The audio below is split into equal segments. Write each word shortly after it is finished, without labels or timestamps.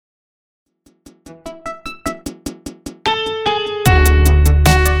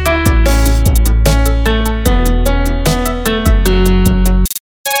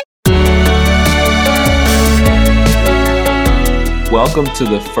welcome to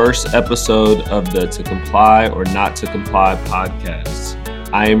the first episode of the To Comply or Not to Comply podcast.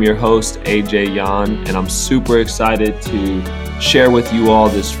 I am your host, a.k.a. Jan, and I'm super excited to share with you all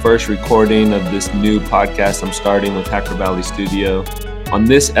this first recording of this new podcast I'm starting with Hacker Valley Studio. On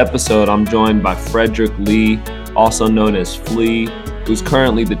this episode, I'm joined by Fredrick Lee, also known as Flea, who's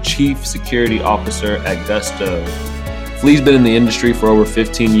currently the Chief Security Officer at Gusto. Flea's been in the industry for over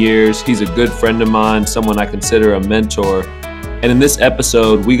 15 years. He's a good friend of mine, someone I consider a mentor. And in this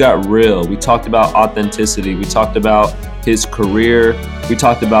episode, we got real. We talked about authenticity. We talked about his career. We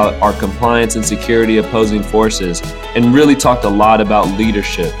talked about our compliance and security opposing forces, and really talked a lot about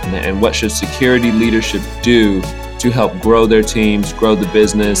leadership and what should security leadership do to help grow their teams, grow the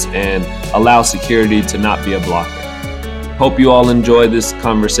business, and allow security to not be a blocker. Hope you all enjoy this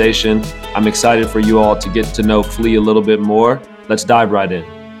conversation. I'm excited for you all to get to know Flea a little bit more. Let's dive right in.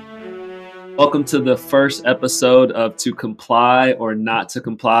 Welcome to the first episode of To Comply or Not to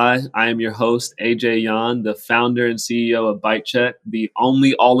Comply. I am your host, a.k.a. Jan, the founder and CEO of BiteCheck, the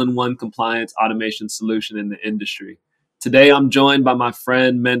only all-in-one compliance automation solution in the industry. Today, I'm joined by my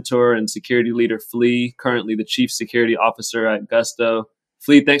friend, mentor, and security leader, Flea, currently the Chief Security Officer at Gusto.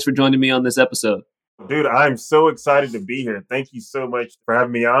 Flea, thanks for joining me on this episode. Dude, I'm so excited to be here. Thank you so much for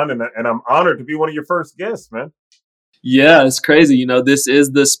having me on, and I'm honored to be one of your first guests, man. Yeah, it's crazy. You know, this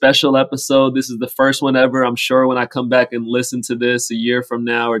is the special episode. This is the first one ever. I'm sure when I come back and listen to this a year from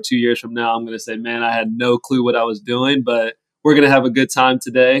now or 2 years from now, I'm going to say, man, I had no clue what I was doing, but we're going to have a good time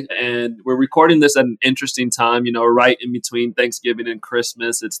today. And we're recording this at an interesting time, you know, right in between Thanksgiving and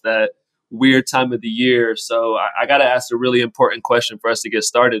Christmas. It's that weird time of the year. So I got to ask a really important question for us to get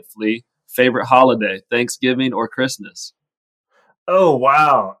started, Flea. Favorite holiday, Thanksgiving or Christmas? Oh,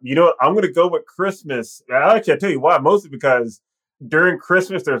 wow. You know what? I'm going to go with Christmas. Actually, I'll tell you why. Mostly because during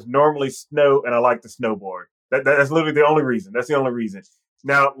Christmas, there's normally snow, and I like to snowboard. That's literally the only reason. That's the only reason.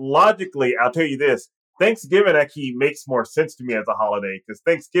 Now, logically, I'll tell you this. Thanksgiving actually makes more sense to me as a holiday, because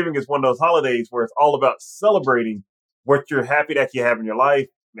Thanksgiving is one of those holidays where it's all about celebrating what you're happy that you have in your life,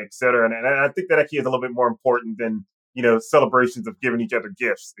 et cetera. And I think that actually is a little bit more important than, you know, celebrations of giving each other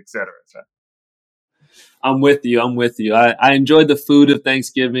gifts, et cetera. So. I'm with you. I enjoyed the food of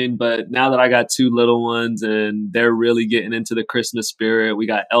Thanksgiving, but now that I got two little ones and they're really getting into the Christmas spirit, we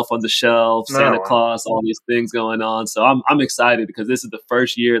got Elf on the Shelf, Santa Claus, all these things going on. So I'm excited because this is the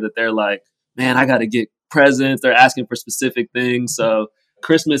first year that they're like, man, I got to get presents. They're asking for specific things. So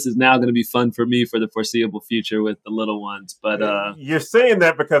Christmas is now going to be fun for me for the foreseeable future with the little ones. But you're saying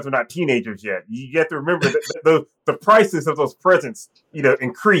that because they're not teenagers yet. You have to remember that the prices of those presents, you know,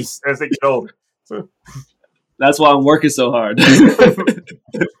 increase as they get older. So. That's why I'm working so hard. But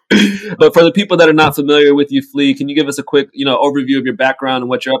for the people that are not familiar with you, Flea, can you give us a quick, you know, overview of your background and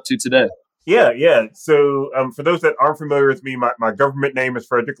what you're up to today? Yeah. So for those that aren't familiar with me, my government name is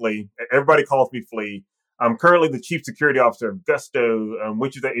Fredrick Lee. Everybody calls me Flea. I'm currently the Chief Security Officer of Gusto,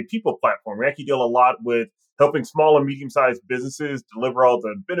 which is a people platform. We actually deal a lot with helping small and medium-sized businesses deliver all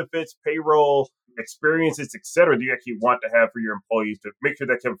the benefits, payroll, experiences, et cetera, that you actually want to have for your employees to make sure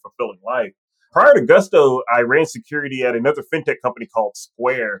they have a fulfilling life. Prior to Gusto, I ran security at another fintech company called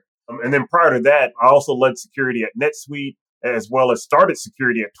Square. And then prior to that, I also led security at NetSuite, as well as started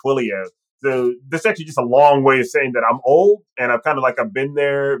security at Twilio. So this is actually just a long way of saying that I'm old, and I've been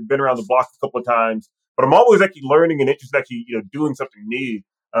there, been around the block a couple of times, but I'm always actually learning and interested in actually, you know, doing something new.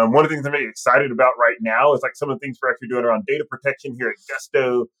 One of the things I'm really excited about right now is like some of the things we're actually doing around data protection here at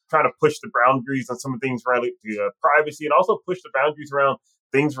Gusto, trying to push the boundaries on some of the things related to privacy, and also push the boundaries around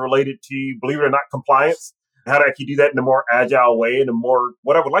things related to, believe it or not, compliance, how to actually do that in a more agile way, in a more,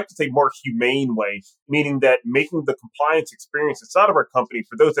 what I would like to say, more humane way, meaning that making the compliance experience inside of our company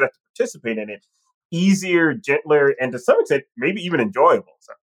for those that have to participate in it easier, gentler, and to some extent, maybe even enjoyable.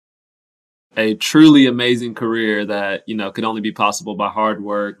 So. A truly amazing career that, you know, could only be possible by hard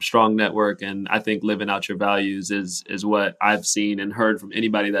work, strong network, and I think living out your values is what I've seen and heard from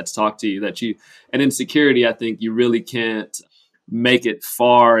anybody that's talked to you. And in security, I think you really can't make it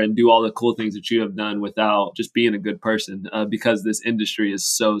far and do all the cool things that you have done without just being a good person, because this industry is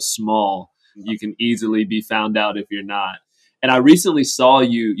so small. You can easily be found out if you're not. And I recently saw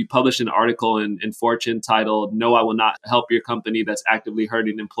you published an article in Fortune titled, "No, I will not help your company that's actively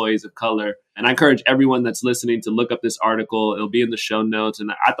hurting employees of color." And I encourage everyone that's listening to look up this article. It'll be in the show notes.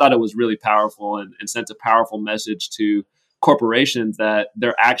 And I thought it was really powerful and sent a powerful message to corporations that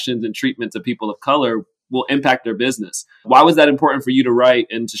their actions and treatments of people of color will impact their business. Why was that important for you to write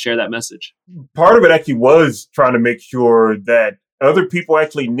and to share that message? Part of it actually was trying to make sure that other people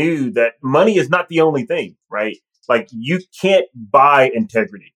actually knew that money is not the only thing, right? Like, you can't buy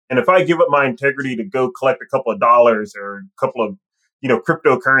integrity. And if I give up my integrity to go collect a couple of dollars or a couple of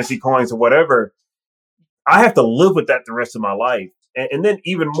cryptocurrency coins or whatever, I have to live with that the rest of my life. And then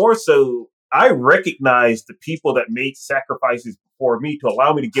even more so, I recognize the people that made sacrifices before me to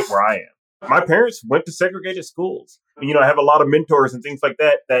allow me to get where I am. My parents went to segregated schools. I have a lot of mentors and things like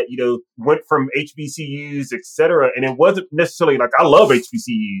that went from HBCUs, et cetera. And it wasn't necessarily like, I love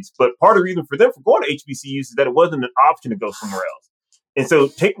HBCUs, but part of the reason for them for going to HBCUs is that it wasn't an option to go somewhere else. And so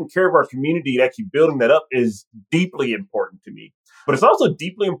taking care of our community and actually building that up is deeply important to me. But it's also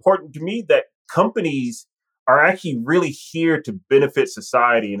deeply important to me that companies are actually really here to benefit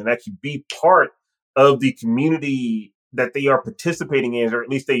society and actually be part of the community that they are participating in, or at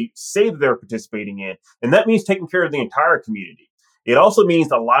least they say that they're participating in. And that means taking care of the entire community. It also means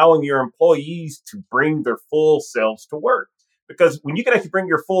allowing your employees to bring their full selves to work. Because when you can actually bring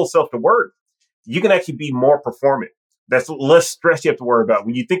your full self to work, you can actually be more performant. That's less stress you have to worry about.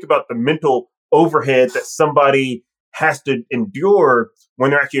 When you think about the mental overhead that somebody has to endure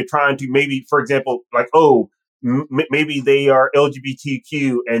when they're actually trying to maybe, for example, like, maybe they are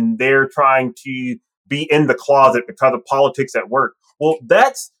LGBTQ and they're trying to be in the closet because of politics at work. Well,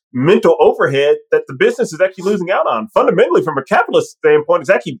 that's mental overhead that the business is actually losing out on. Fundamentally, from a capitalist standpoint, it's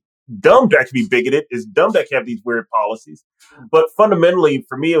actually dumb to actually be bigoted. It's dumb to actually have these weird policies. But fundamentally,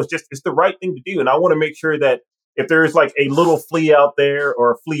 for me, it's the right thing to do. And I want to make sure that if there's like a little flea out there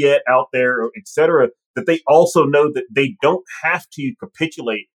or a fleette out there, et cetera, that they also know that they don't have to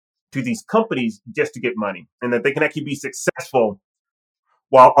capitulate to these companies just to get money, and that they can actually be successful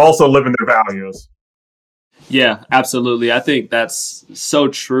while also living their values. Yeah, absolutely. I think that's so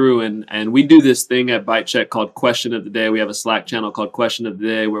true. And we do this thing at Bite Check called Question of the Day. We have a Slack channel called Question of the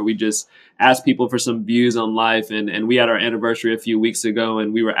Day where we just ask people for some views on life. And we had our anniversary a few weeks ago,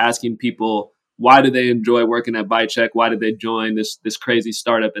 and we were asking people, why do they enjoy working at Bite Check? Why did they join this crazy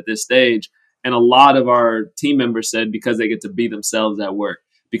startup at this stage? And a lot of our team members said because they get to be themselves at work,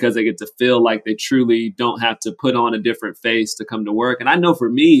 because they get to feel like they truly don't have to put on a different face to come to work. And I know for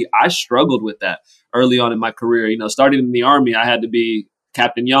me, I struggled with that early on in my career. Starting in the Army, I had to be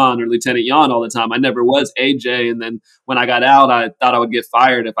Captain Jan or Lieutenant Jan all the time. I never was AJ. And then when I got out, I thought I would get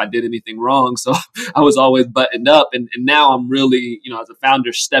fired if I did anything wrong. So I was always buttoned up. And now I'm really, as a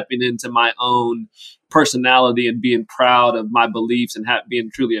founder, stepping into my own personality and being proud of my beliefs and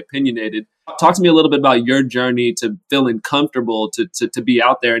being truly opinionated. Talk to me a little bit about your journey to feeling comfortable to be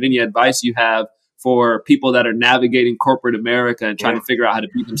out there, and any advice you have for people that are navigating corporate America and trying to figure out how to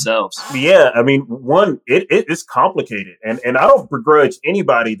be themselves. Yeah, I mean, it's complicated, and I don't begrudge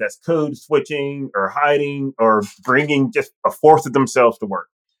anybody that's code switching or hiding or bringing just a fourth of themselves to work.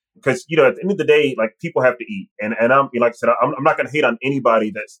 Because, at the end of the day, like, people have to eat. And I'm, like I said, I'm not going to hate on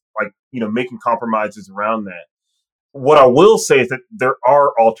anybody that's like, making compromises around that. What I will say is that there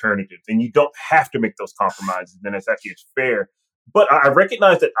are alternatives, and you don't have to make those compromises. And it's fair. But I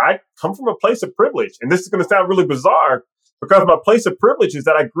recognize that I come from a place of privilege. And this is going to sound really bizarre, because my place of privilege is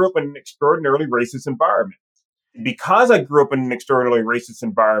that I grew up in an extraordinarily racist environment. Because I grew up in an extraordinarily racist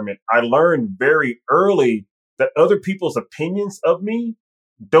environment, I learned very early that other people's opinions of me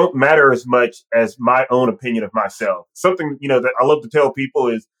don't matter as much as my own opinion of myself. Something, that I love to tell people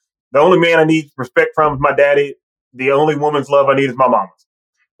is the only man I need respect from is my daddy. The only woman's love I need is my mama's,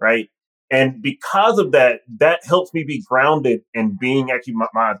 right? And because of that, that helps me be grounded in being actually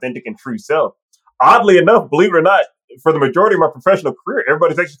my authentic and true self. Oddly enough, believe it or not, for the majority of my professional career,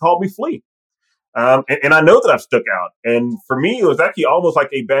 everybody's actually called me Flea. And I know that I've stuck out. And for me, it was actually almost like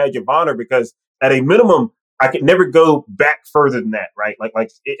a badge of honor, because at a minimum, I could never go back further than that, right?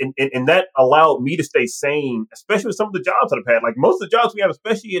 And that allowed me to stay sane, especially with some of the jobs that I've had. Like, most of the jobs we have,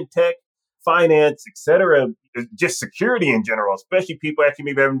 especially in tech, finance, et cetera, just security in general, especially people actually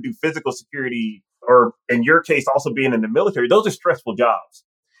maybe having to do physical security, or in your case, also being in the military. Those are stressful jobs.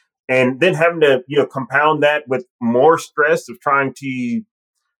 And then having to, compound that with more stress of trying to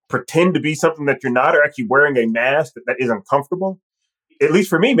pretend to be something that you're not, or actually wearing a mask that is uncomfortable. At least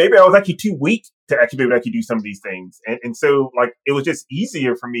for me, maybe I was actually too weak to actually be able to actually do some of these things. And so, like, it was just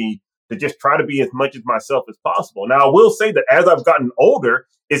easier for me to just try to be as much as myself as possible. Now, I will say that as I've gotten older,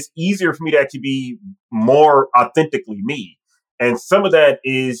 it's easier for me to actually be more authentically me. And some of that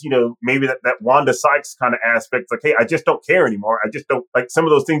is, maybe that Wanda Sykes kind of aspect, like, hey, I just don't care anymore. I just don't, like, some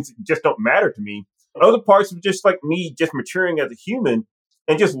of those things just don't matter to me. Other parts of just like me just maturing as a human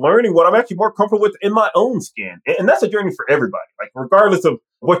and just learning what I'm actually more comfortable with in my own skin. And that's a journey for everybody. Like, regardless of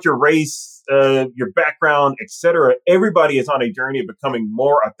what your race, your background, et cetera, everybody is on a journey of becoming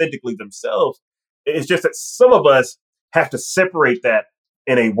more authentically themselves. It's just that some of us have to separate that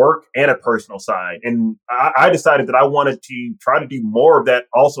in a work and a personal side. And I decided that I wanted to try to do more of that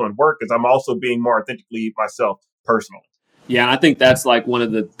also in work, because I'm also being more authentically myself personally. Yeah, and I think that's like one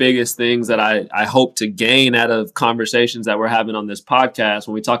of the biggest things that I hope to gain out of conversations that we're having on this podcast.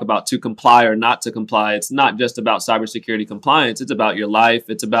 When we talk about to comply or not to comply, it's not just about cybersecurity compliance. It's about your life.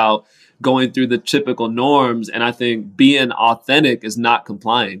 It's about going through the typical norms. And I think being authentic is not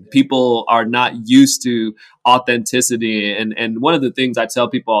complying. People are not used to authenticity. And one of the things I tell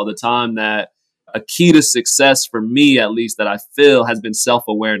people all the time, that a key to success for me, at least, that I feel has been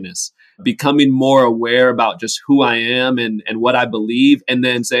self-awareness, becoming more aware about just who I am and what I believe, and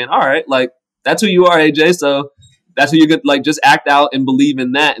then saying, all right, like, that's who you are, AJ. So that's who you're good. Like, just act out and believe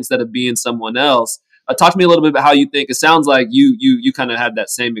in that instead of being someone else. Talk to me a little bit about how you think. It sounds like you kind of had that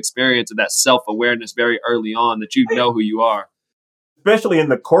same experience of that self-awareness very early on, that you know who you are. Especially in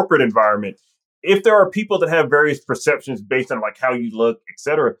the corporate environment, if there are people that have various perceptions based on like how you look, et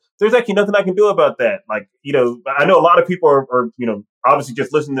cetera, there's actually nothing I can do about that. Like, I know a lot of people are obviously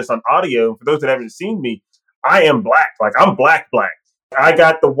just listening to this on audio. For those that haven't seen me, I am black. Like, I'm black. I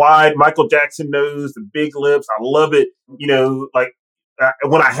got the wide Michael Jackson nose, the big lips. I love it.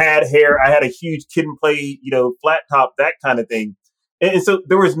 When I had hair, I had a huge kid and play, flat top, that kind of thing. And so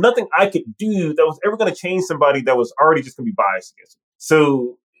there was nothing I could do that was ever going to change somebody that was already just going to be biased against me.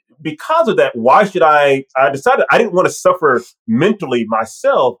 So because of that, why should I decided I didn't want to suffer mentally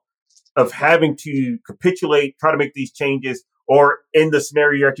myself of having to capitulate, try to make these changes, or in the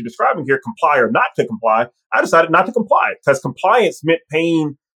scenario you're actually describing here, comply or not to comply. I decided not to comply because compliance meant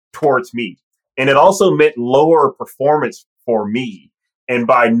pain towards me. And it also meant lower performance for me. And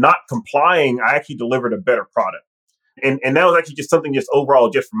by not complying, I actually delivered a better product. And that was actually just something just overall,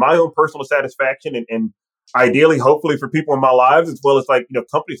 just for my own personal satisfaction and ideally, hopefully for people in my lives, as well as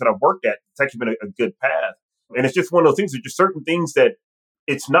companies that I've worked at. It's actually been a good path. And it's just one of those things. There's just certain things that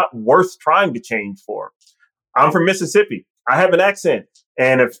it's not worth trying to change for. I'm from Mississippi. I have an accent.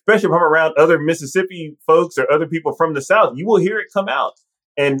 And especially if I'm around other Mississippi folks or other people from the South, you will hear it come out.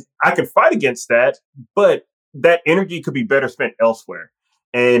 And I can fight against that, but that energy could be better spent elsewhere.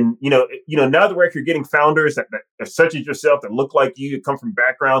 And, now that we're actually getting founders that such as yourself, that look like you, come from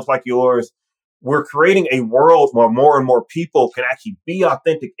backgrounds like yours, we're creating a world where more and more people can actually be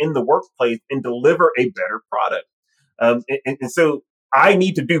authentic in the workplace and deliver a better product. And so I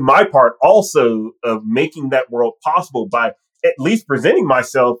need to do my part also of making that world possible by at least presenting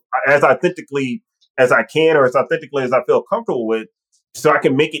myself as authentically as I can, or as authentically as I feel comfortable with, so I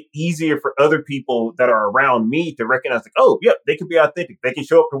can make it easier for other people that are around me to recognize, like, oh, yeah, they can be authentic. They can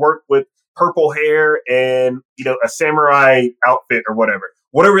show up to work with purple hair and, a samurai outfit or whatever.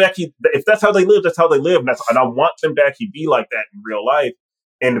 Whatever, actually, if that's how they live, that's how they live. And I want them to actually be like that in real life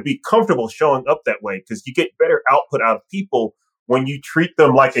and to be comfortable showing up that way, because you get better output out of people when you treat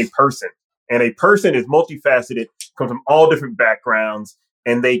them like a person. And a person is multifaceted, comes from all different backgrounds,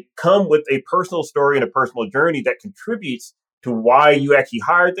 and they come with a personal story and a personal journey that contributes to why you actually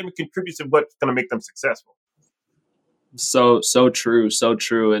hired them, and contributes to what's going to make them successful. So true. So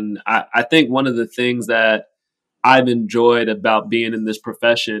true. And I think one of the things that I've enjoyed about being in this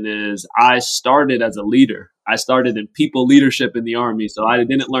profession is I started as a leader. I started in people leadership in the Army. So I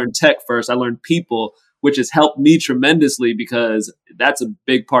didn't learn tech first. I learned people, which has helped me tremendously, because that's a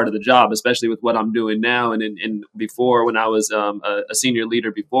big part of the job, especially with what I'm doing now. And before, when I was a senior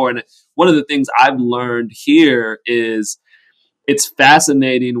leader before. And one of the things I've learned here is it's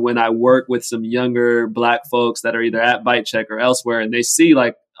fascinating when I work with some younger Black folks that are either at Bite Check or elsewhere, and they see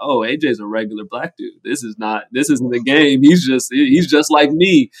like, oh, AJ's a regular Black dude. This isn't the game. He's just like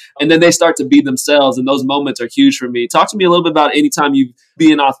me. And then they start to be themselves. And those moments are huge for me. Talk to me a little bit about anytime you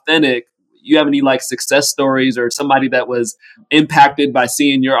being authentic. You have any like success stories or somebody that was impacted by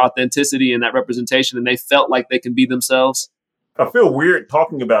seeing your authenticity and that representation, and they felt like they can be themselves? I feel weird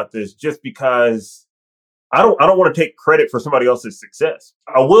talking about this just because I don't want to take credit for somebody else's success.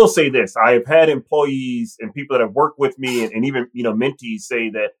 I will say this. I have had employees and people that have worked with me and even, mentees say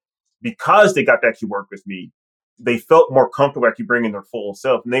that because they got to actually work with me, they felt more comfortable actually bringing their full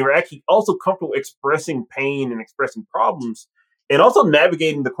self. And they were actually also comfortable expressing pain and expressing problems, and also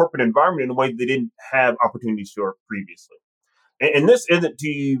navigating the corporate environment in a way that they didn't have opportunities for previously. And this isn't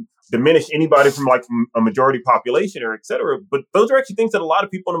to diminish anybody from like a majority population or et cetera, but those are actually things that a lot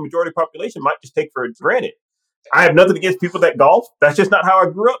of people in a majority population might just take for granted. I have nothing against people that golf. That's just not how I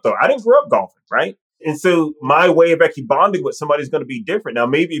grew up, though. I didn't grow up golfing, right? And so my way of actually bonding with somebody is going to be different. Now,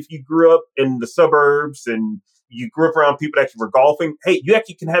 maybe if you grew up in the suburbs and you grew up around people that actually were golfing, hey, you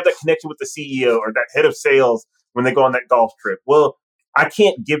actually can have that connection with the CEO or that head of sales when they go on that golf trip. Well, I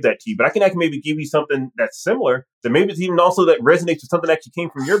can't give that to you, but I can actually maybe give you something that's similar, that maybe it's even also that resonates with something that actually came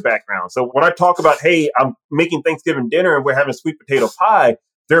from your background. So when I talk about, hey, I'm making Thanksgiving dinner and we're having sweet potato pie,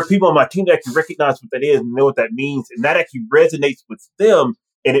 there are people on my team that actually recognize what that is and know what that means. And that actually resonates with them.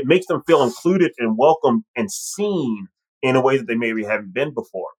 And it makes them feel included and welcome and seen in a way that they maybe haven't been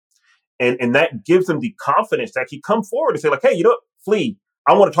before. And that gives them the confidence to actually come forward and say, like, hey, you know what, Flea,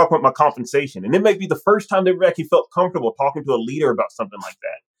 I want to talk about my compensation. And it may be the first time they've actually felt comfortable talking to a leader about something like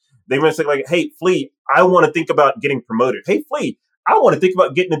that. They might say, like, hey, Flea, I want to think about getting promoted. Hey, Flea, I want to think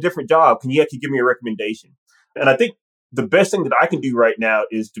about getting a different job. Can you actually give me a recommendation? And I think the best thing that I can do right now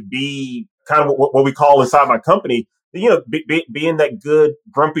is to be kind of what we call inside my company, being that good,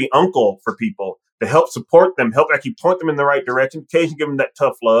 grumpy uncle for people to help support them, help actually point them in the right direction, occasionally give them that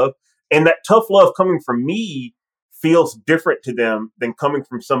tough love. And that tough love coming from me feels different to them than coming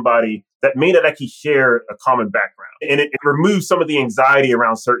from somebody that may not actually share a common background. And it removes some of the anxiety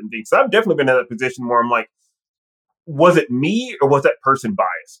around certain things. So I've definitely been in that position where I'm like, was it me or was that person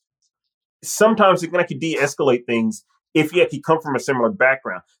biased? Sometimes it can actually de-escalate things if you actually come from a similar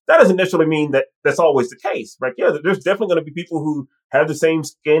background. That doesn't necessarily mean that that's always the case, right? Yeah, there's definitely going to be people who have the same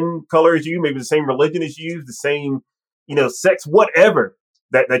skin color as you, maybe the same religion as you, the same, sex, whatever,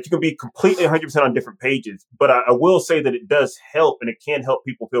 that you can be completely 100% on different pages. But I will say that it does help, and it can help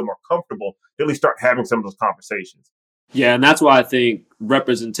people feel more comfortable to at least start having some of those conversations. Yeah, and that's why I think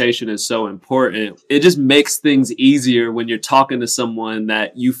representation is so important. It just makes things easier when you're talking to someone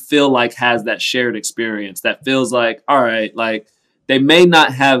that you feel like has that shared experience, that feels like, all right, like they may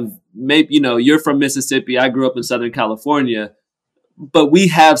not have, maybe, you're from Mississippi, I grew up in Southern California, but we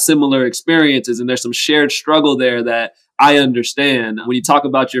have similar experiences and there's some shared struggle there that I understand. When you talk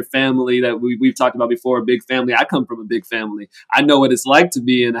about your family that we've talked about before, a big family, I come from a big family. I know what it's like to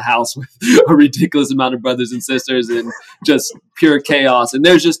be in a house with a ridiculous amount of brothers and sisters and just pure chaos. And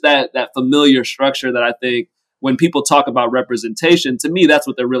there's just that familiar structure that I think when people talk about representation, to me, that's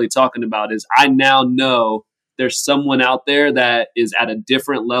what they're really talking about is I now know there's someone out there that is at a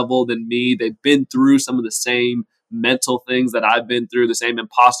different level than me. They've been through some of the same mental things that I've been through, the same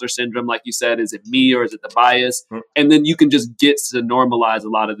imposter syndrome, like you said. Is it me or is it the bias? And then you can just get to normalize a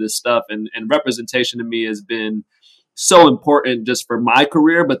lot of this stuff. And representation to me has been so important just for my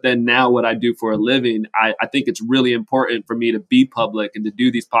career. But then now what I do for a living, I think it's really important for me to be public and to do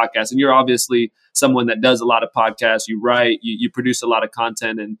these podcasts. And you're obviously someone that does a lot of podcasts. You write, you produce a lot of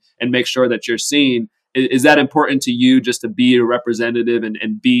content and make sure that you're seen. Is that important to you just to be a representative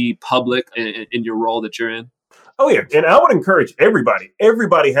and be public in your role that you're in? Oh, yeah. And I would encourage everybody.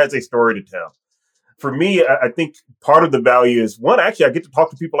 Everybody has a story to tell. For me, I think part of the value is, one, actually, I get to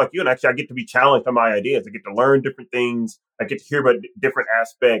talk to people like you, and actually I get to be challenged on my ideas. I get to learn different things. I get to hear about different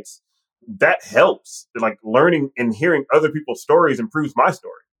aspects. That helps. Like learning and hearing other people's stories improves my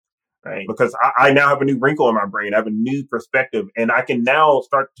story, right? Because I now have a new wrinkle in my brain. I have a new perspective, and I can now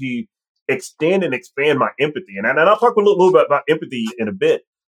start to extend and expand my empathy. And I'll talk a little bit about empathy in a bit.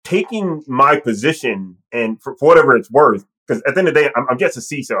 Taking my position and for whatever it's worth, because at the end of the day, I'm just a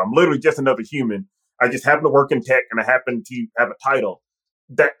CISO. I'm literally just another human. I just happen to work in tech and I happen to have a title.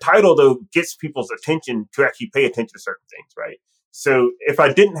 That title, though, gets people's attention to actually pay attention to certain things, right? So if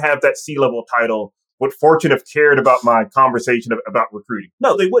I didn't have that C-level title, would Fortune have cared about my conversation about recruiting?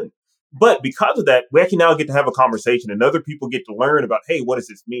 No, they wouldn't. But because of that, we actually now get to have a conversation and other people get to learn about, hey, what does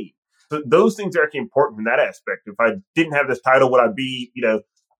this mean? So those things are actually important from that aspect. If I didn't have this title, would I be,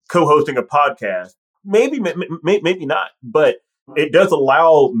 co-hosting a podcast? Maybe not, but it does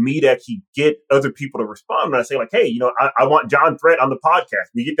allow me to actually get other people to respond when I say like, hey, I want John Threat on the podcast.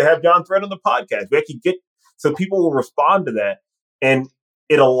 We get to have John Threat on the podcast. We actually get, so people will respond to that. And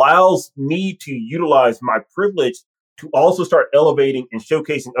it allows me to utilize my privilege to also start elevating and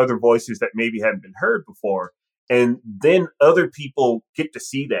showcasing other voices that maybe haven't been heard before. And then other people get to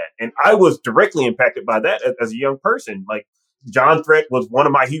see that. And I was directly impacted by that as a young person. Like, John Threat was one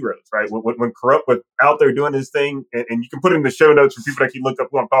of my heroes, right? When Corrupt was out there doing his thing, and you can put it in the show notes for people that can look up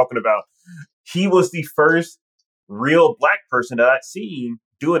who I'm talking about. He was the first real Black person that I'd seen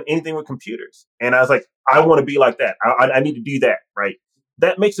doing anything with computers. And I was like, I want to be like that. I need to do that, right?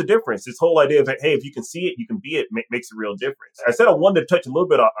 That makes a difference. This whole idea of, hey, if you can see it, you can be it, makes a real difference. I said I wanted to touch a little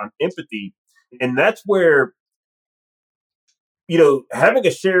bit on empathy, and that's where having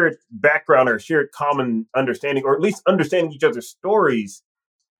a shared background or a shared common understanding, or at least understanding each other's stories,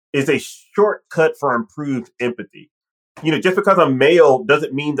 is a shortcut for improved empathy. Just because I'm male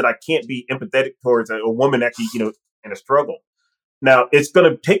doesn't mean that I can't be empathetic towards a woman actually, in a struggle. Now, it's going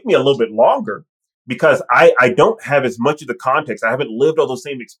to take me a little bit longer because I don't have as much of the context. I haven't lived all those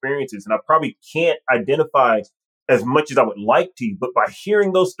same experiences, and I probably can't identify as much as I would like to. But by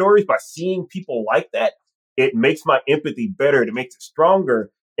hearing those stories, by seeing people like that, it makes my empathy better. It makes it stronger.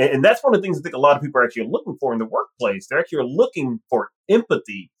 And that's one of the things I think a lot of people are actually looking for in the workplace. They're actually looking for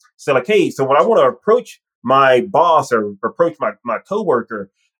empathy. So like, hey, so when I want to approach my boss or approach my coworker,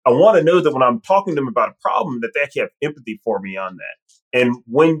 I want to know that when I'm talking to them about a problem, that they actually have empathy for me on that. And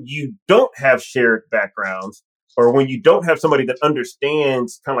when you don't have shared backgrounds, or when you don't have somebody that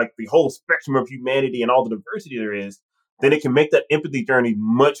understands kind of like the whole spectrum of humanity and all the diversity there is, then it can make that empathy journey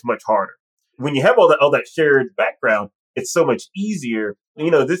much, much harder. When you have all that shared background, it's so much easier.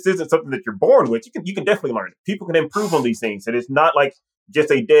 This isn't something that you're born with. You can definitely learn it. People can improve on these things. And it's not like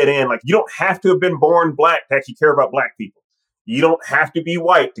just a dead end. Like, you don't have to have been born black to actually care about black people. You don't have to be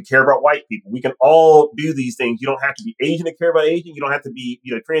white to care about white people. We can all do these things. You don't have to be Asian to care about Asian. You don't have to be,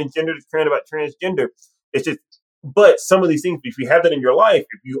 transgender to care about transgender. It's just, but some of these things, if you have that in your life,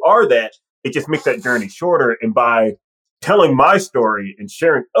 if you are that, it just makes that journey shorter. And by telling my story and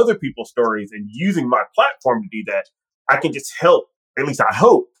sharing other people's stories and using my platform to do that, I can just help, at least I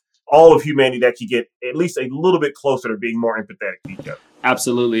hope, all of humanity to actually get at least a little bit closer to being more empathetic to each other.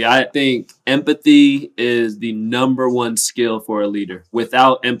 Absolutely. I think empathy is the number one skill for a leader.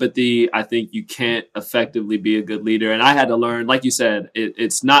 Without empathy, I think you can't effectively be a good leader. And I had to learn, like you said,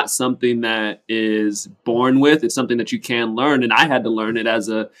 it's not something that is born with. It's something that you can learn. And I had to learn it as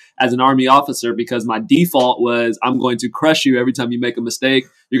an Army officer, because my default was, I'm going to crush you every time you make a mistake.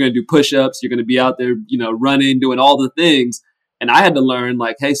 You're going to do push-ups. You're going to be out there, running, doing all the things. And I had to learn,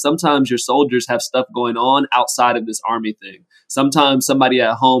 like, hey, sometimes your soldiers have stuff going on outside of this Army thing. Sometimes somebody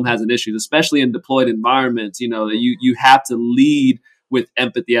at home has an issue, especially in deployed environments. That you have to lead with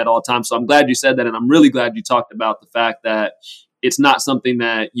empathy at all times. So I'm glad you said that, and I'm really glad you talked about the fact that it's not something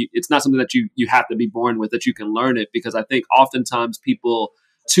that you have to be born with, that you can learn it. Because I think oftentimes people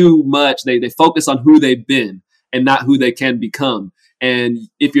too much they focus on who they've been and not who they can become. And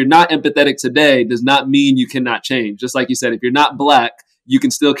if you're not empathetic today, does not mean you cannot change. Just like you said, if you're not black, you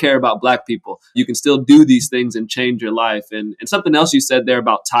can still care about black people. You can still do these things and change your life. And something else you said there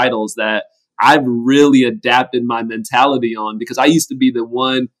about titles that I've really adapted my mentality on, because I used to be the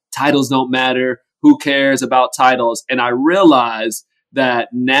one, titles don't matter. Who cares about titles? And I realized that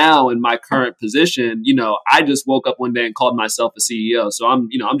now in my current position, I just woke up one day and called myself a CEO. So I'm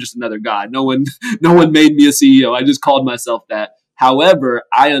just another guy. No one made me a CEO. I just called myself that. However,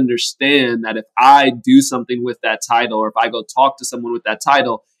 I understand that if I do something with that title, or if I go talk to someone with that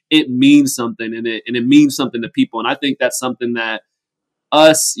title, it means something, and it means something to people. And I think that's something that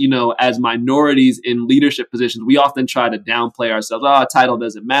us, as minorities in leadership positions, we often try to downplay ourselves. Oh, a title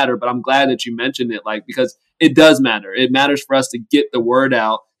doesn't matter. But I'm glad that you mentioned it, because it does matter. It matters for us to get the word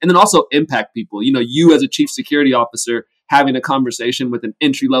out and then also impact people. You as a chief security officer having a conversation with an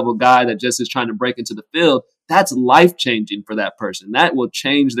entry-level guy that just is trying to break into the field, that's life-changing for that person. That will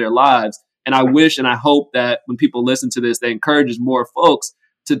change their lives. And I wish and I hope that when people listen to this, they encourage more folks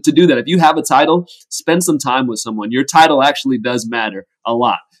to do that. If you have a title, spend some time with someone. Your title actually does matter a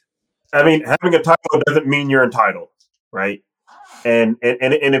lot. I mean, having a title doesn't mean you're entitled, right? And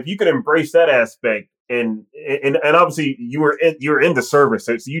if you can embrace that aspect, and obviously you're in the service,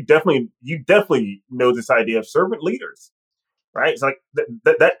 so you definitely know this idea of servant leaders, right? It's like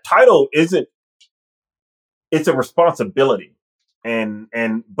that title isn't. It's a responsibility,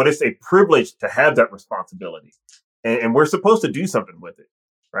 but it's a privilege to have that responsibility, and we're supposed to do something with it,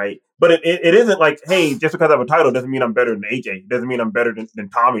 right? But it isn't like, hey, just because I have a title doesn't mean I'm better than AJ. It doesn't mean I'm better than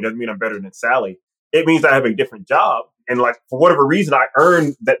Tommy. It doesn't mean I'm better than Sally. It means I have a different job, and like for whatever reason, I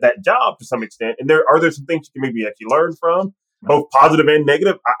earned that job to some extent. And there some things you can maybe actually learn from, both positive and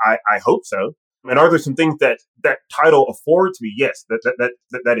negative. I hope so. And are there some things that title affords me? Yes,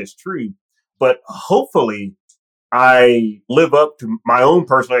 that is true. But hopefully, I live up to my own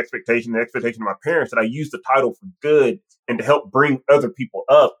personal expectation, the expectation of my parents, that I use the title for good and to help bring other people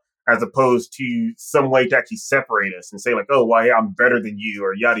up, as opposed to some way to actually separate us and say like, oh, well, hey, I'm better than you,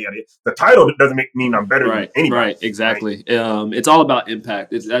 or yada, yada. The title doesn't mean I'm better than anybody. Right, exactly. Right? It's all about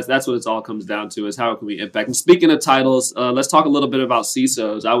impact. That's what it all comes down to, is how can we impact. And speaking of titles, let's talk a little bit about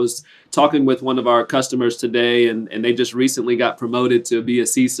CISOs. I was talking with one of our customers today, and they just recently got promoted to be a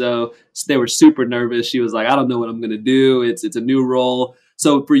CISO. So they were super nervous. She was like, I don't know what I'm going to do. It's a new role.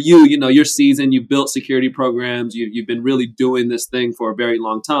 So for you, you're seasoned, you've built security programs, you've been really doing this thing for a very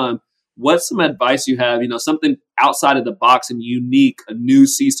long time. What's some advice you have, something outside of the box and unique a new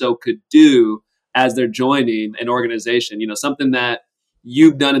CISO could do as they're joining an organization, something that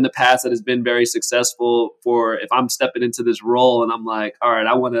you've done in the past that has been very successful for if I'm stepping into this role and I'm like, all right,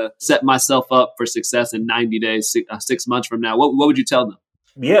 I want to set myself up for success in 90 days, 6 months from now. What would you tell them?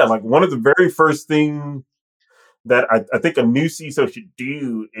 Yeah, like one of the very first things that I think a new CISO should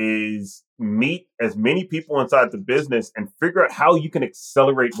do is meet as many people inside the business and figure out how you can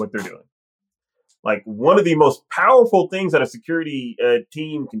accelerate what they're doing. Like one of the most powerful things that a security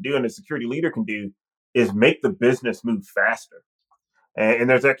team can do and a security leader can do is make the business move faster. And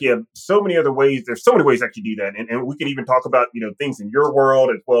there's actually so many other ways. There's so many ways to actually do that. And we can even talk about, things in your world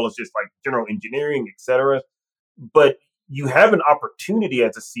as well as just like general engineering, et cetera. But you have an opportunity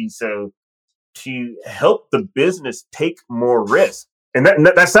as a CISO to help the business take more risk. And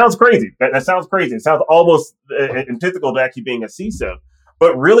that sounds crazy. That sounds crazy. It sounds almost antithetical to actually being a CISO.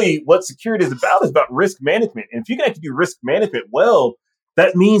 But really, what security is about risk management. And if you can actually do risk management well,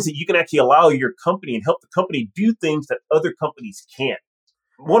 that means that you can actually allow your company and help the company do things that other companies can't.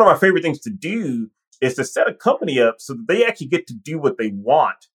 One of my favorite things to do is to set a company up so that they actually get to do what they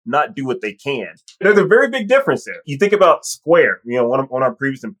want, not do what they can. There's a very big difference there. You think about Square, one of our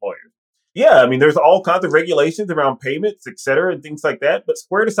previous employers. Yeah, I mean, there's all kinds of regulations around payments, et cetera, and things like that. But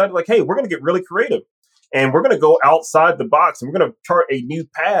Square decided like, hey, we're going to get really creative and we're going to go outside the box and we're going to chart a new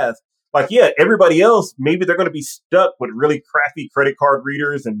path. Like, yeah, everybody else, maybe they're going to be stuck with really crappy credit card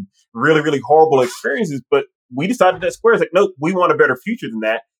readers and really, really horrible experiences. But we decided at Square, like, nope, we want a better future than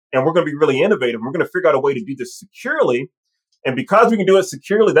that. And we're going to be really innovative. We're going to figure out a way to do this securely. And because we can do it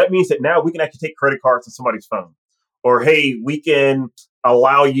securely, that means that now we can actually take credit cards on somebody's phone. Or, hey, we can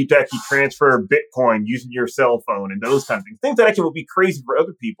allow you to actually transfer Bitcoin using your cell phone and those kind of things. Things that actually will be crazy for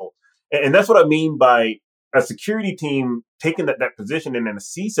other people. And that's what I mean by a security team taking that position and then a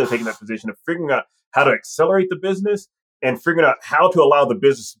CISO taking that position of figuring out how to accelerate the business and figuring out how to allow the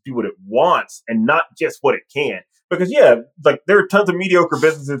business to do what it wants and not just what it can. Because, yeah, like there are tons of mediocre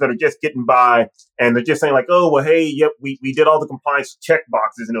businesses that are just getting by and they're just saying like, oh, well, hey, yep, we did all the compliance check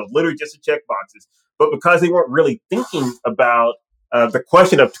boxes and it was literally just the check boxes. But because they weren't really thinking about the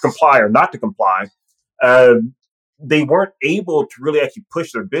question of to comply or not to comply, they weren't able to really actually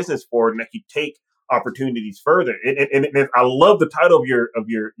push their business forward and actually take opportunities further. And I love the title of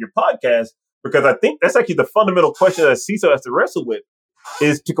your podcast because I think that's actually the fundamental question that a CISO has to wrestle with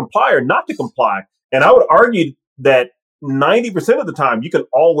is to comply or not to comply. And I would argue that 90% of the time you can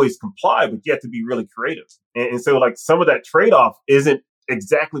always comply, but you have to be really creative. And so like some of that trade-off isn't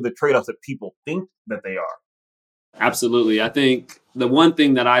exactly the trade-offs that people think that they are. Absolutely. I think the one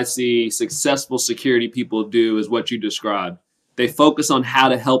thing that I see successful security people do is what you described. They focus on how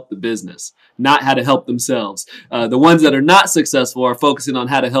to help the business, not how to help themselves. The ones that are not successful are focusing on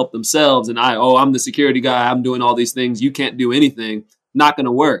how to help themselves. And I'm the security guy. I'm doing all these things. You can't do anything. Not going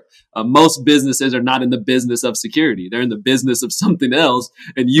to work. Most businesses are not in the business of security. They're in the business of something else.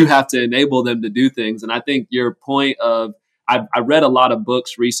 And you have to enable them to do things. And I think your point of I read a lot of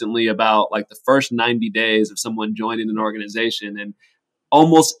books recently about like the first 90 days of someone joining an organization. And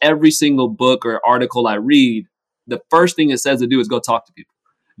almost every single book or article I read, the first thing it says to do is go talk to people.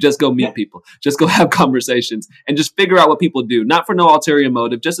 Just go meet people. Just go have conversations and just figure out what people do. Not for no ulterior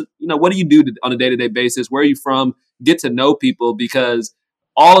motive. Just, what do you do on a day-to-day basis? Where are you from? Get to know people because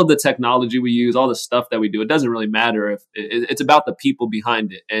all of the technology we use, all the stuff that we do, it doesn't really matter if it's about the people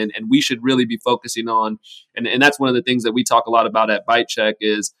behind it. And we should really be focusing on, and that's one of the things that we talk a lot about at Bite Check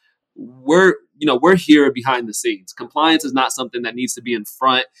is we're here behind the scenes. Compliance is not something that needs to be in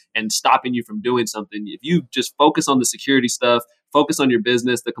front and stopping you from doing something. If you just focus on the security stuff, focus on your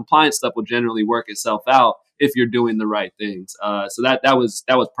business, the compliance stuff will generally work itself out if you're doing the right things. So that was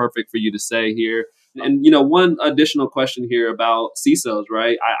perfect for you to say here. And, one additional question here about CISOs,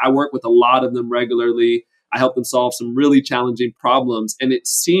 right? I work with a lot of them regularly. I help them solve some really challenging problems. And it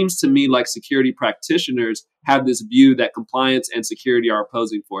seems to me like security practitioners have this view that compliance and security are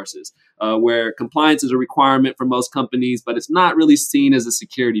opposing forces, where compliance is a requirement for most companies, but it's not really seen as a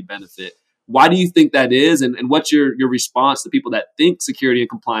security benefit. Why do you think that is? And what's your response to people that think security and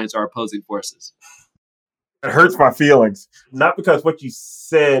compliance are opposing forces? It hurts my feelings, not because what you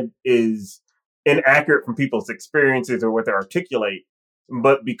said is inaccurate from people's experiences or what they articulate,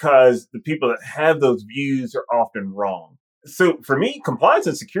 but because the people that have those views are often wrong. So for me, compliance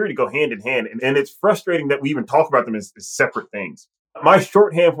and security go hand in hand. And it's frustrating that we even talk about them as separate things. My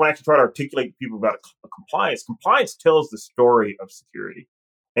shorthand when I actually try to articulate to people about compliance tells the story of security.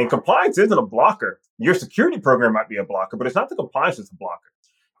 And compliance isn't a blocker. Your security program might be a blocker, but it's not the compliance that's a blocker.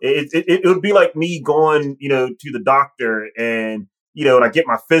 It would be like me going, to the doctor and and I get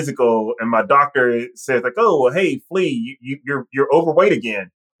my physical and my doctor says like, oh, well, hey, Flea, you're overweight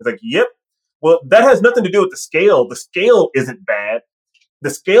again. It's like, yep. Well, that has nothing to do with the scale. The scale isn't bad. The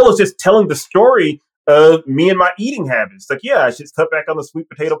scale is just telling the story of me and my eating habits. Like, yeah, I should cut back on the sweet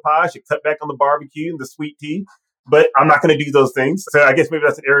potato pie. I should cut back on the barbecue and the sweet tea, but I'm not going to do those things. So I guess maybe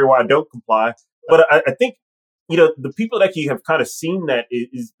that's an area where I don't comply. But I think, the people that you have kind of seen that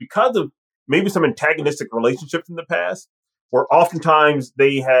is because of maybe some antagonistic relationships in the past, where oftentimes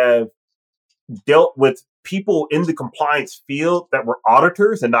they have dealt with people in the compliance field that were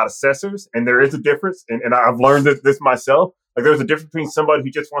auditors and not assessors. And there is a difference. And I've learned this myself. Like there's a difference between somebody who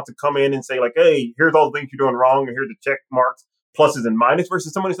just wants to come in and say like, hey, here's all the things you're doing wrong. And here's the check marks, pluses and minuses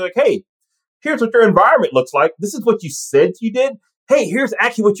versus somebody who's like, hey, here's what your environment looks like. This is what you said you did. Hey, here's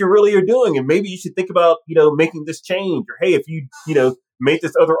actually what you really are doing. And maybe you should think about, making this change. Or, hey, if you, made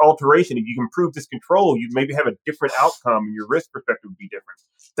this other alteration, if you can improve this control, you'd maybe have a different outcome and your risk perspective would be different.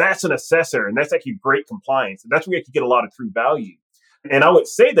 That's an assessor. And that's actually great compliance. And that's where you actually get a lot of true value. And I would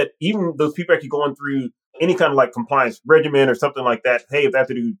say that even those people actually going through any kind of like compliance regimen or something like that, hey, if they have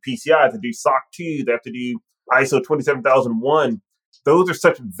to do PCI, they have to do SOC 2, they have to do ISO 27001, those are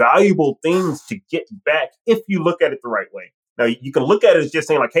such valuable things to get back if you look at it the right way. Now, you can look at it as just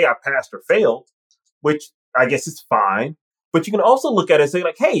saying like, hey, I passed or failed, which I guess is fine. But you can also look at it and say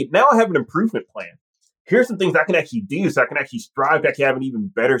like, hey, now I have an improvement plan. Here's some things I can actually do so I can actually strive to actually have an even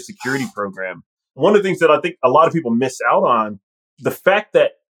better security program. One of the things that I think a lot of people miss out on, the fact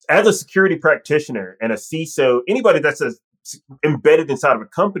that as a security practitioner and a CISO, anybody that's embedded inside of a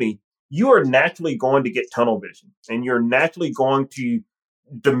company, you are naturally going to get tunnel vision and you're naturally going to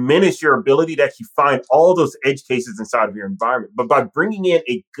diminish your ability to actually find all those edge cases inside of your environment. But by bringing in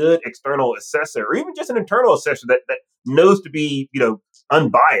a good external assessor or even just an internal assessor that knows to be,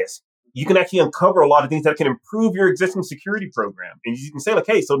 unbiased, you can actually uncover a lot of things that can improve your existing security program. And you can say like,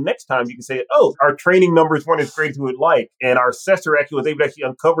 hey, so next time you can say, oh, our training numbers weren't as great as we would like. And our assessor actually was able to actually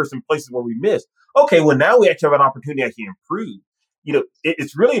uncover some places where we missed. Okay, well, now we actually have an opportunity to actually improve.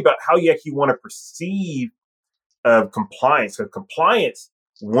 It's really about how you actually want to perceive compliance. So compliance,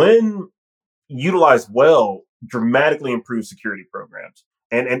 when utilized well, dramatically improves security programs.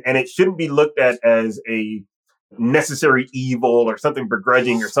 And it shouldn't be looked at as a necessary evil or something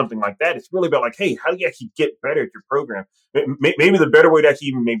begrudging or something like that. It's really about like, hey, how do you actually get better at your program? Maybe the better way to actually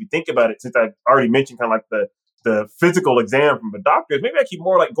even maybe think about it, since I already mentioned kind of like the physical exam from a doctor, is maybe actually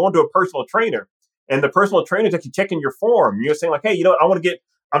more like going to a personal trainer. And the personal trainer is actually checking your form. You're saying like, hey,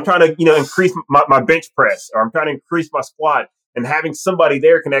 I'm trying to, increase my bench press, or I'm trying to increase my squat. And having somebody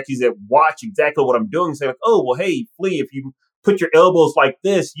there can actually watch exactly what I'm doing and say like, oh, well, hey, Flea, if you put your elbows like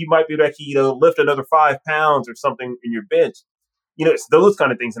this, you might be able to actually, lift another 5 pounds or something in your bench. It's those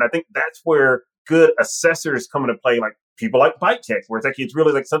kind of things. And I think that's where good assessors come into play, like people like Bite Check, where it's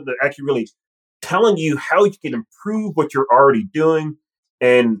really like something that actually really telling you how you can improve what you're already doing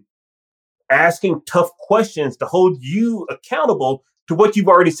and asking tough questions to hold you accountable to what you've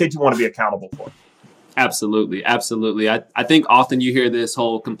already said you want to be accountable for. Absolutely. Absolutely. I think often you hear this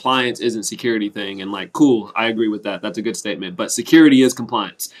whole compliance isn't security thing and like, cool, I agree with that. That's a good statement. But security is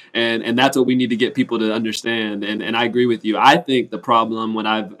compliance. And that's what we need to get people to understand. And I agree with you. I think the problem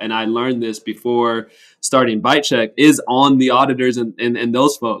I learned this before starting Bite Check, is on the auditors and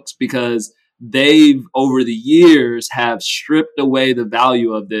those folks, because they've over the years have stripped away the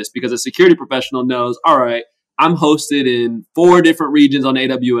value of this, because a security professional knows, all right, I'm hosted in 4 different regions on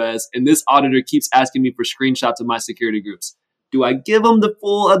AWS, and this auditor keeps asking me for screenshots of my security groups. Do I give them the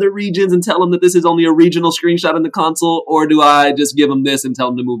full other regions and tell them that this is only a regional screenshot in the console, or do I just give them this and tell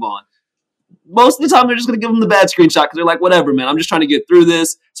them to move on? Most of the time, they're just going to give them the bad screenshot because they're like, whatever, man, I'm just trying to get through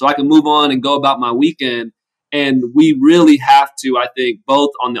this so I can move on and go about my weekend. And we really have to, I think,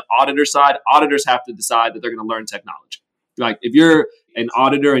 both on the auditor side, auditors have to decide that they're going to learn technology. Like if you're an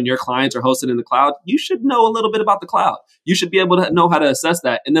auditor and your clients are hosted in the cloud, you should know a little bit about the cloud. You should be able to know how to assess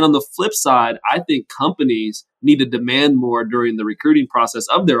that. And then on the flip side, I think companies need to demand more during the recruiting process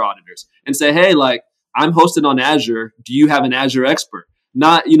of their auditors and say, hey, like I'm hosted on Azure. Do you have an Azure expert?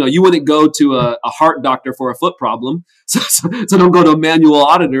 Not, you wouldn't go to a heart doctor for a foot problem. So don't go to a manual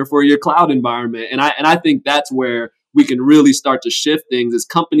auditor for your cloud environment. And I think that's where we can really start to shift things as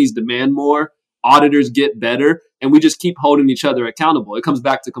companies demand more, auditors get better, and we just keep holding each other accountable. It comes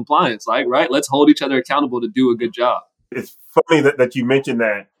back to compliance, like, right? Let's hold each other accountable to do a good job. It's funny that you mentioned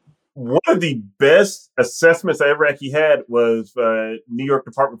that. One of the best assessments I ever actually had was New York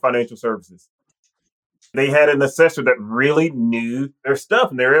Department of Financial Services. They had an assessor that really knew their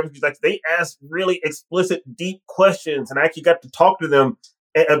stuff, and they asked really explicit, deep questions, and I actually got to talk to them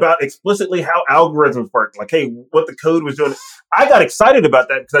about explicitly how algorithms work, like, hey, what the code was doing. I got excited about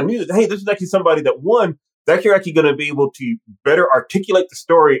that because I knew that, hey, this is actually somebody that that you're actually going to be able to better articulate the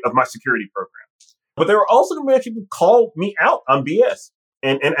story of my security program. But they were also going to actually call me out on BS.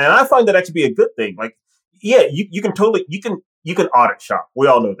 And I find that actually be a good thing. Like, yeah, you can audit shop. We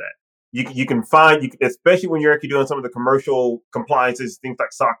all know that. You can find, especially when you're actually doing some of the commercial compliances, things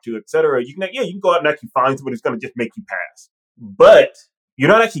like SOC 2, et cetera, you can go out and actually find somebody who's going to just make you pass. But you're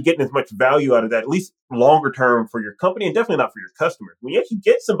not actually getting as much value out of that, at least longer term for your company and definitely not for your customers. When you actually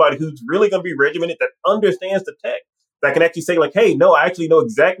get somebody who's really going to be regimented, that understands the tech, that can actually say like, hey, no, I actually know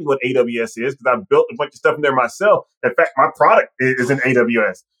exactly what AWS is because I've built a bunch of stuff in there myself. In fact, my product is in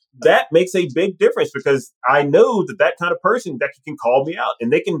AWS. That makes a big difference because I know that kind of person that can call me out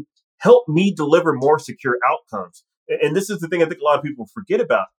and they can help me deliver more secure outcomes. And this is the thing I think a lot of people forget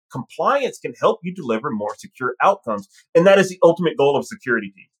about. Compliance can help you deliver more secure outcomes. And that is the ultimate goal of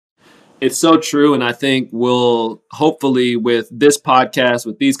security team. It's so true. And I think we'll hopefully with this podcast,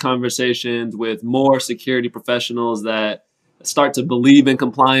 with these conversations, with more security professionals that start to believe in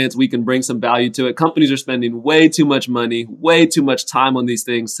compliance, we can bring some value to it. Companies are spending way too much money, way too much time on these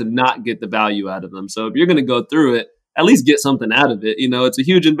things to not get the value out of them. So if you're going to go through it, at least get something out of it. You know, it's a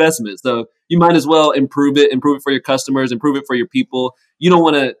huge investment. So you might as well improve it for your customers, improve it for your people. You don't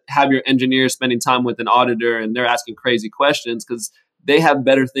want to have your engineers spending time with an auditor and they're asking crazy questions because they have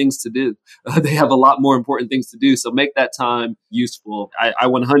better things to do. They have a lot more important things to do. So make that time useful. I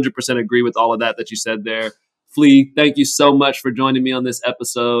 100% agree with all of that you said there. Flea, thank you so much for joining me on this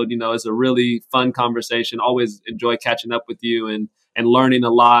episode. You know, it's a really fun conversation. Always enjoy catching up with you and learning a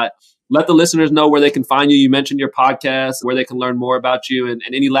lot. Let the listeners know where they can find you. You mentioned your podcast, where they can learn more about you, and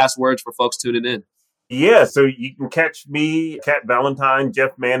any last words for folks tuning in. Yeah, so you can catch me, Kat Valentine,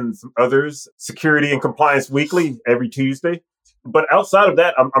 Jeff Mann, and some others, Security and Compliance Weekly every Tuesday. But outside of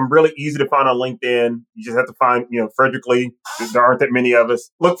that, I'm really easy to find on LinkedIn. You just have to find, Fredrick Lee. There aren't that many of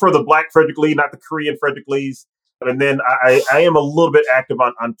us. Look for the Black Fredrick Lee, not the Korean Fredrick Lees. And then I am a little bit active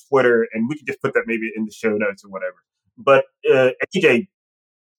on Twitter, and we can just put that maybe in the show notes or whatever. But AJ,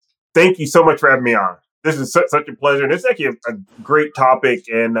 thank you so much for having me on. This is such a pleasure. And it's actually a great topic.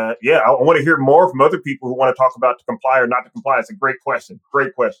 And I want to hear more from other people who want to talk about to comply or not to comply. It's a great question.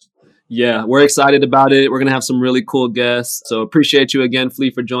 Great question. Yeah, we're excited about it. We're going to have some really cool guests. So appreciate you again, Flea,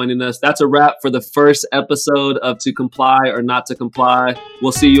 for joining us. That's a wrap for the first episode of To Comply or Not to Comply.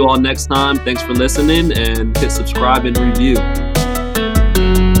 We'll see you all next time. Thanks for listening and hit subscribe and review.